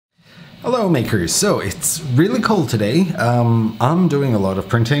Hello makers, so it's really cold today. I'm doing a lot of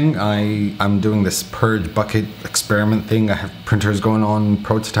printing. I'm doing this purge bucket experiment thing. I have printers going on,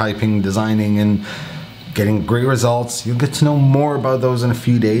 prototyping, designing, and getting great results. You'll get to know more about those in a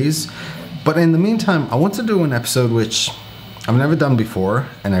few days. But in the meantime, I want to do an episode which I've never done before,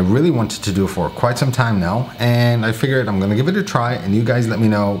 and I really wanted to do for quite some time now, and I figured I'm gonna give it a try and you guys let me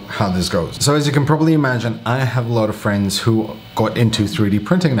know how this goes. So as you can probably imagine, I have a lot of friends who got into 3D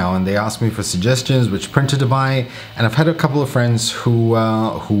printing now, and they asked me for suggestions which printer to buy, and I've had a couple of friends who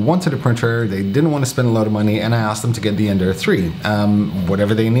wanted a printer. They didn't want to spend a lot of money, and I asked them to get the Ender 3.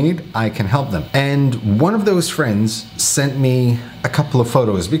 Whatever they need, I can help them. And one of those friends sent me a couple of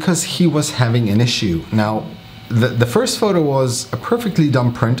photos because he was having an issue. Now, the first photo was a perfectly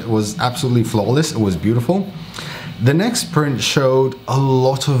done print. It was absolutely flawless. It was beautiful. The next print showed a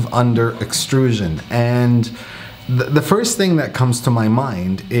lot of under extrusion, and the first thing that comes to my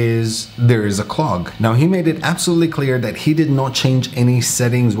mind is there is a clog. Now, he made it absolutely clear that he did not change any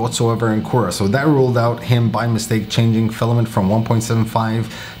settings whatsoever in Courier, so that ruled out him by mistake changing filament from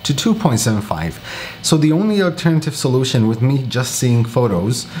 1.75 to 2.75. So the only alternative solution with me just seeing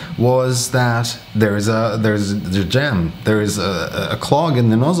photos was that there's a jam, there is a clog in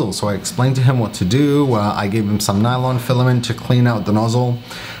the nozzle. So I explained to him what to do. I gave him some nylon filament to clean out the nozzle.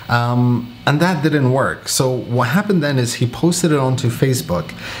 And that didn't work. So what happened then is he posted it onto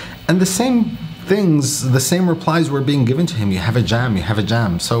Facebook, and the same replies were being given to him. You have a jam, you have a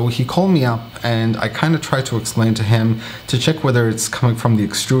jam. So he called me up, and I kind of tried to explain to him to check whether it's coming from the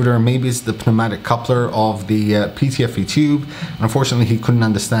extruder. Maybe it's the pneumatic coupler of the PTFE tube. Unfortunately, he couldn't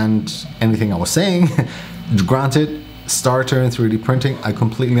understand anything I was saying. Granted, starter in 3D printing, I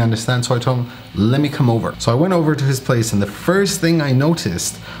completely understand. So I told him, let me come over. So I went over to his place, and the first thing I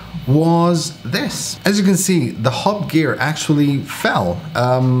noticed was this. As you can see, the hub gear actually fell.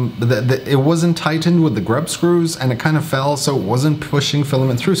 It wasn't tightened with the grub screws, and it kind of fell, so it wasn't pushing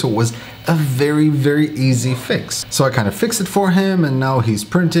filament through. So it was a very, very easy fix. So I kind of fixed it for him, and now he's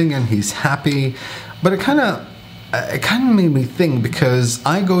printing and he's happy. But it kind of made me think, because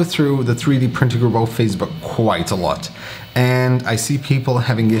I go through the 3D printing group on Facebook quite a lot, and I see people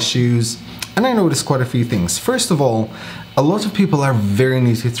having issues, and I noticed quite a few things. First of all, a lot of people are very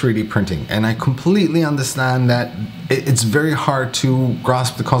new to 3D printing, and I completely understand that it's very hard to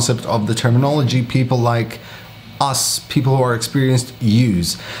grasp the concept of the terminology people like us, people who are experienced,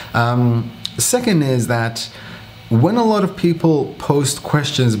 use. Second is that when a lot of people post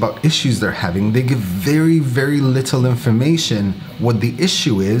questions about issues they're having, they give very, very little information what the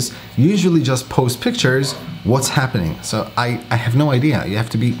issue is, usually just post pictures, what's happening. So I have no idea. You have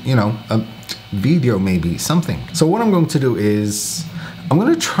to be, a video, maybe something. So what I'm going to do is I'm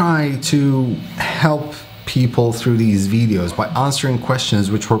going to try to help people through these videos by answering questions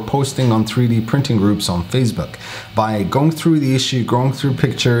which we're posting on 3D printing groups on Facebook, by going through the issue, going through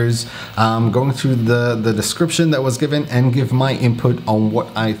pictures, going through the description that was given, and give my input on what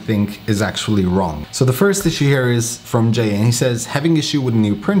I think is actually wrong. So the first issue here is from Jay, and he says, having issue with a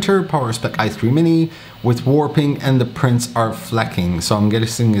new printer, PowerSpec i3 Mini, with warping, and the prints are flaking. So I'm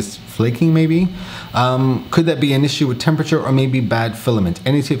guessing it's flaking maybe. Could that be an issue with temperature, or maybe bad filament?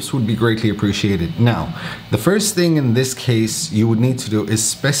 Any tips would be greatly appreciated. Now, the first thing in this case you would need to do is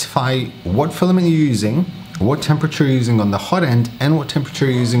specify what filament you're using, what temperature you're using on the hot end, and what temperature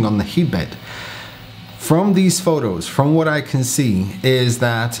you're using on the heat bed. From these photos, from what I can see, is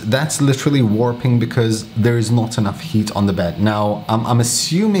that that's literally warping because there is not enough heat on the bed. Now, I'm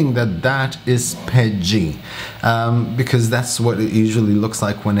assuming that that is PEG, because that's what it usually looks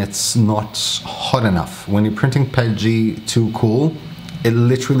like when it's not hot enough. When you're printing PEG too cool, it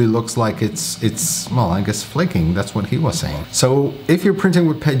literally looks like it's well, I guess flaking. That's what he was saying. So if you're printing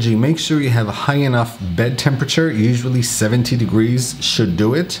with PEG, make sure you have a high enough bed temperature. Usually 70 degrees should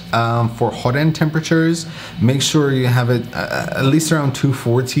do it. For hot end temperatures, make sure you have it at least around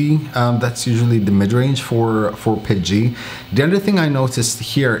 240. That's usually the mid-range for PEG. The other thing I noticed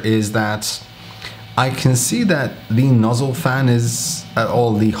here is that I can see that the nozzle fan is,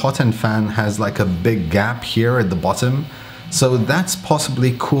 or the hot end fan has like a big gap here at the bottom. So that's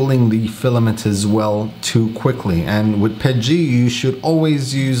possibly cooling the filament as well too quickly. And with PEG, you should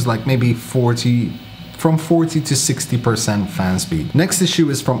always use like maybe from 40 to 60% fan speed. Next issue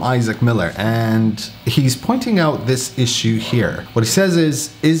is from Isaac Miller, and he's pointing out this issue here. What he says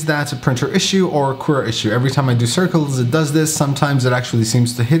is that a printer issue or a Courier issue? Every time I do circles, it does this. Sometimes it actually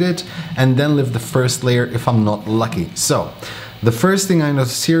seems to hit it and then leave the first layer if I'm not lucky. So the first thing I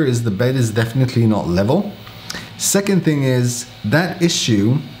notice here is the bed is definitely not level. Second thing is that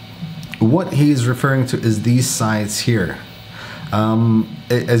issue, what he is referring to is these sides here.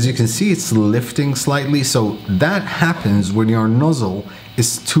 As you can see, it's lifting slightly. So that happens when your nozzle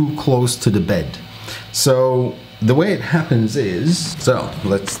is too close to the bed. So the way it happens is, so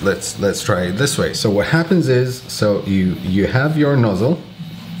let's try it this way. So what happens is, so you have your nozzle.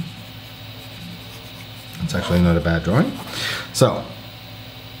 It's actually not a bad drawing. So,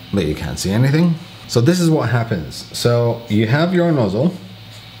 but you can't see anything. So this is what happens. So you have your nozzle,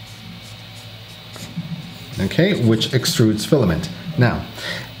 okay, which extrudes filament. Now,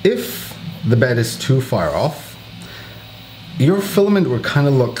 if the bed is too far off, your filament will kind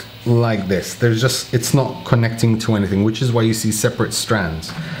of look like this. There's just, it's not connecting to anything, which is why you see separate strands.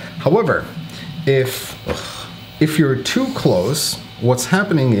 However, if you're too close, what's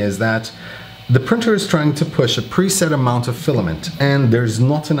happening is that the printer is trying to push a preset amount of filament and there's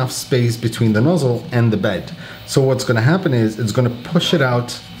not enough space between the nozzle and the bed. So what's going to happen is it's going to push it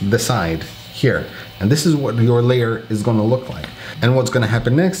out the side here. And this is what your layer is going to look like. And what's going to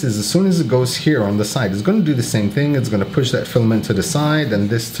happen next is as soon as it goes here on the side, it's going to do the same thing. It's going to push that filament to the side and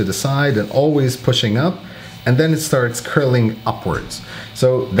this to the side and always pushing up. And then it starts curling upwards.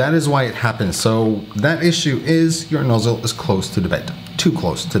 So that is why it happens. So that issue is your nozzle is close to the bed, too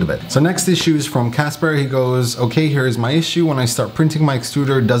close to the bed. So next issue is from Casper. He goes, okay, here's my issue. When I start printing, my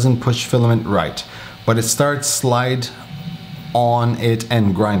extruder doesn't push filament right, but it starts slide on it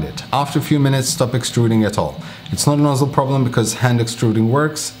and grind it. After a few minutes, stop extruding at all. It's not a nozzle problem because hand extruding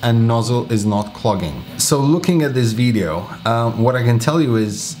works and nozzle is not clogging. So looking at this video, what I can tell you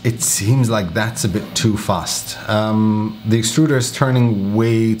is it seems like that's a bit too fast. The extruder is turning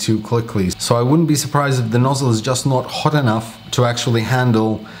way too quickly. So I wouldn't be surprised if the nozzle is just not hot enough to actually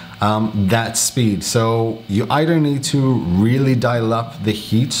handle that speed. So you either need to really dial up the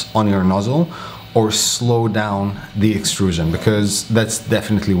heat on your nozzle or slow down the extrusion, because that's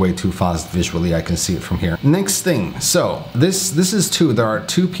definitely way too fast visually. I can see it from here. Next thing, so this is there are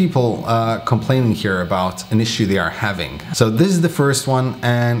two people complaining here about an issue they are having. So this is the first one,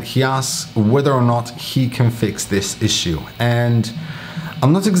 and he asks whether or not he can fix this issue. And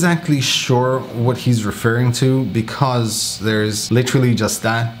I'm not exactly sure what he's referring to, because there's literally just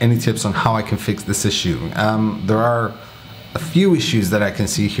that. Any tips on how I can fix this issue? There are a few issues that I can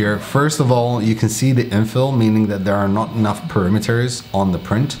see here. First of all, you can see the infill, meaning that there are not enough perimeters on the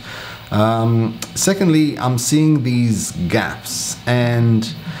print. Secondly, I'm seeing these gaps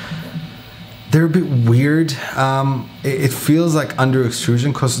and they're a bit weird. It feels like under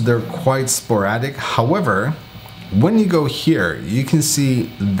extrusion because they're quite sporadic. However, when you go here, you can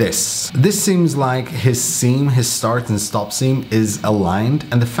see this. This seems like his seam, his start and stop seam is aligned.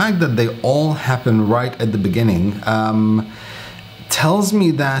 And the fact that they all happen right at the beginning tells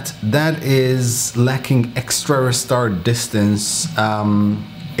me that that is lacking extra restart distance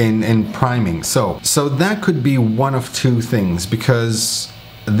in priming. So that could be one of two things, because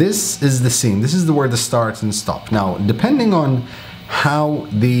this is the seam. This is where the start and stop. Now, depending on how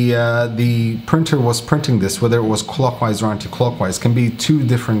the printer was printing this, whether it was clockwise or anti-clockwise, can be two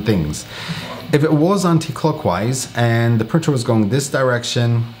different things. If it was anti-clockwise and the printer was going this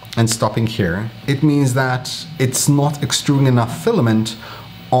direction and stopping here, it means that it's not extruding enough filament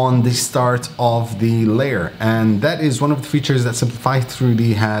on the start of the layer. And that is one of the features that Simplify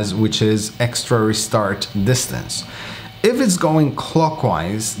 3D has, which is extra restart distance. If it's going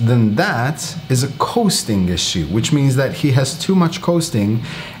clockwise, then that is a coasting issue, which means that he has too much coasting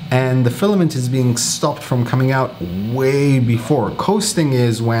and the filament is being stopped from coming out way before. Coasting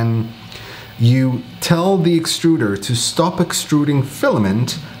is when you tell the extruder to stop extruding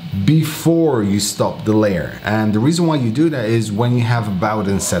filament before you stop the layer. And the reason why you do that is when you have a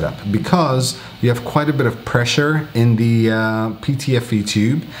Bowden setup, because you have quite a bit of pressure in the PTFE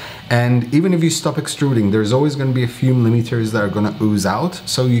tube. And even if you stop extruding, there's always going to be a few millimeters that are going to ooze out.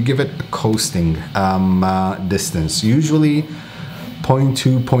 So you give it a coasting distance, usually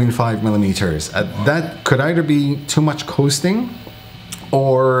 0.2, 0.5 millimeters. That could either be too much coasting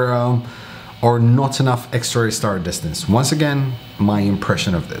or not enough extra restart distance. Once again, my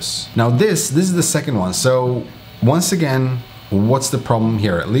impression of this. Now this is the second one. So once again, what's the problem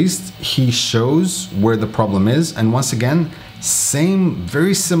here? At least he shows where the problem is. And once again, same,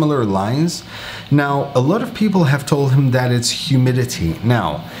 very similar lines. Now, a lot of people have told him that it's humidity.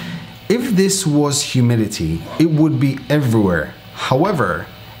 Now, if this was humidity, it would be everywhere. However,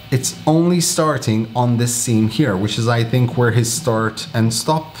 it's only starting on this seam here, which is, I think, where his start and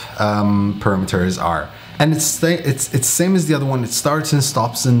stop perimeters are. And it's same as the other one. It starts and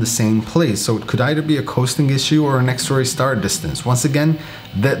stops in the same place. So it could either be a coasting issue or an extra restart distance. Once again,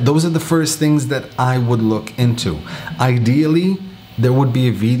 those are the first things that I would look into. Ideally, there would be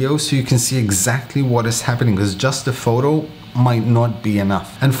a video so you can see exactly what is happening, because just a photo might not be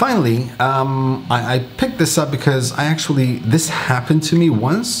enough. And finally, I picked this up because this happened to me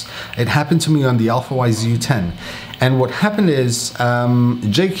once. It happened to me on the AlphaWise U10. And what happened is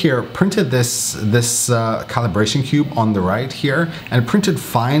Jake here printed this calibration cube on the right here, and it printed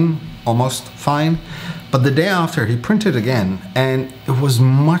fine, almost fine. But the day after, he printed again, and it was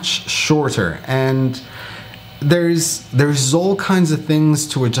much shorter. And there's all kinds of things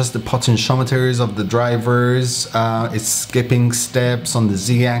to adjust the potentiometers of the drivers. It's skipping steps on the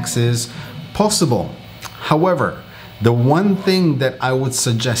Z-axis. Possible. However, the one thing that I would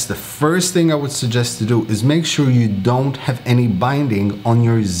suggest, the first thing I would suggest to do is make sure you don't have any binding on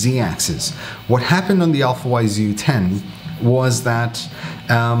your Z-axis. What happened on the AlphaWise U10 was that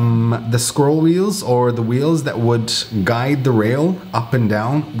the scroll wheels, or the wheels that would guide the rail up and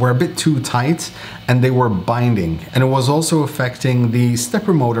down, were a bit too tight and they were binding, and it was also affecting the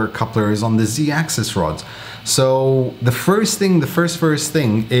stepper motor couplers on the Z-axis rods. So the first thing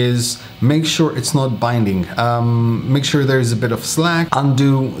is make sure it's not binding. Make sure there's a bit of slack.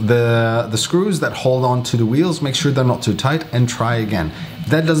 Undo the screws that hold on to the wheels, make sure they're not too tight, and try again. If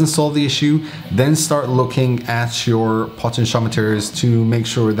that doesn't solve the issue, then start looking at your potentiometers to make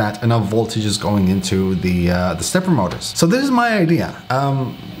sure that enough voltage is going into the stepper motors. So this is my idea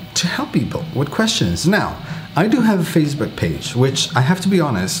to help people with questions. Now, I do have a Facebook page, which I have to be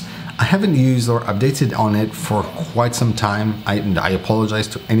honest, I haven't used or updated on it for quite some time. I apologize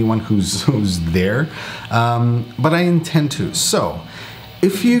to anyone who's there, but I intend to. So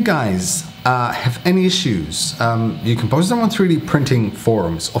if you guys have any issues, you can post them on 3D printing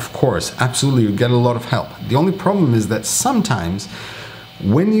forums. Of course, absolutely, you get a lot of help. The only problem is that sometimes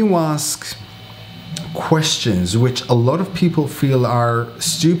when you ask questions which a lot of people feel are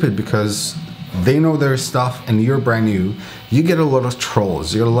stupid because they know their stuff and you're brand new, you get a lot of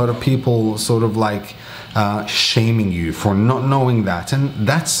trolls. You get a lot of people sort of like shaming you for not knowing that, and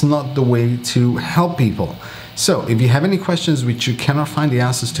that's not the way to help people. So if you have any questions which you cannot find the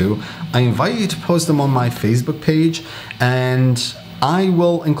answers to, I invite you to post them on my Facebook page, and I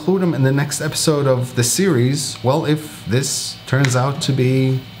will include them in the next episode of the series. Well, if this turns out to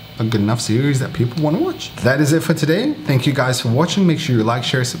be a good enough series that people want to watch. That is it for today. Thank you guys for watching. Make sure you like,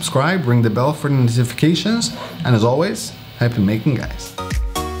 share, subscribe, ring the bell for notifications, and as always, happy making, guys.